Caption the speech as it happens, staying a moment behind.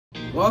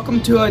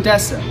Welcome to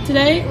Odessa.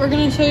 Today we're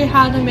going to show you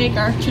how to make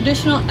our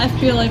traditional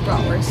FBLA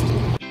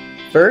bratwurst.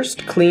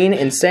 First, clean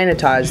and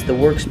sanitize the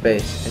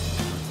workspace.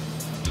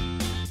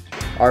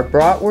 Our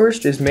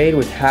bratwurst is made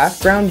with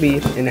half ground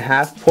beef and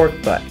half pork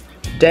butt.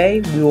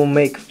 Today we will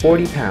make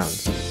 40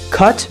 pounds.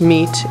 Cut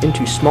meat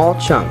into small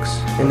chunks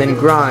and then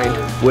grind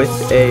with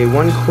a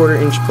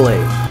 1/4 inch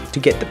blade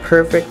to get the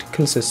perfect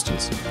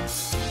consistency.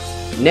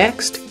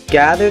 Next,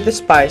 gather the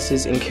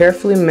spices and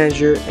carefully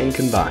measure and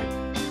combine.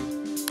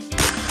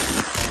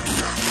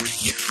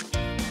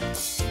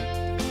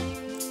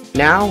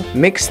 Now,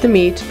 mix the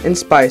meat and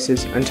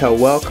spices until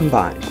well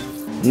combined.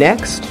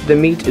 Next, the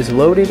meat is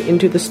loaded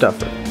into the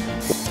stuffer.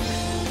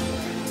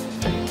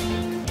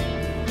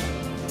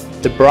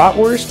 The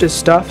bratwurst is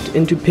stuffed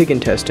into pig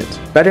intestines,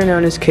 better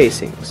known as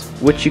casings,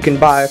 which you can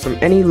buy from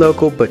any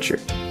local butcher.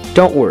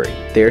 Don't worry,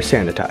 they are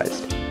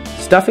sanitized.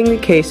 Stuffing the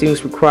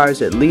casings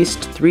requires at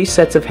least 3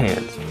 sets of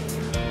hands.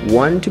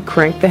 1 to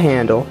crank the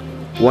handle,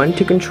 1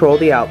 to control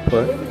the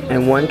output,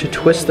 and 1 to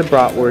twist the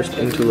bratwurst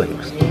into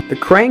links. The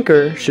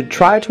cranker should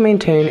try to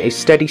maintain a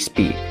steady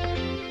speed.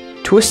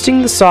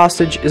 Twisting the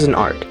sausage is an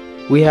art.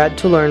 We had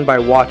to learn by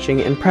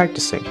watching and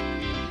practicing.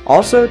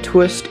 Also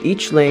twist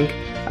each link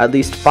at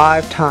least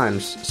 5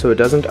 times so it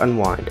doesn't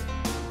unwind.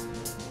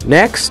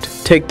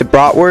 Next, take the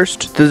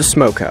bratwurst to the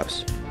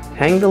smokehouse.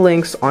 Hang the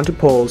links onto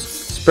poles,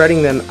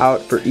 spreading them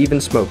out for even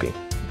smoking.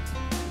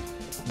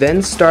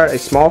 Then start a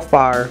small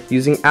fire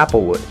using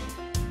apple wood.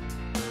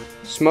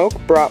 Smoke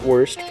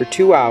bratwurst for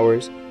 2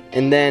 hours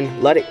and then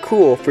let it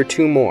cool for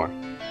 2 more.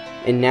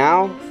 And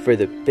now for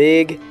the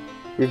big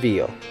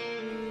reveal.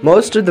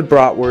 Most of the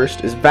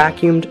bratwurst is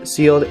vacuumed,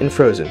 sealed, and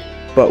frozen,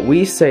 but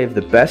we save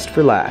the best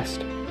for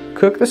last.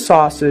 Cook the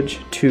sausage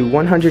to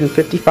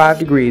 155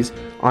 degrees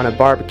on a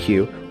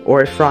barbecue or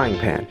a frying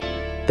pan.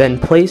 Then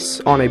place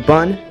on a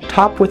bun,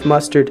 top with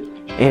mustard,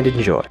 and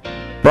enjoy.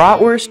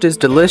 Bratwurst is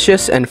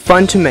delicious and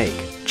fun to make.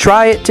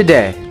 Try it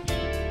today.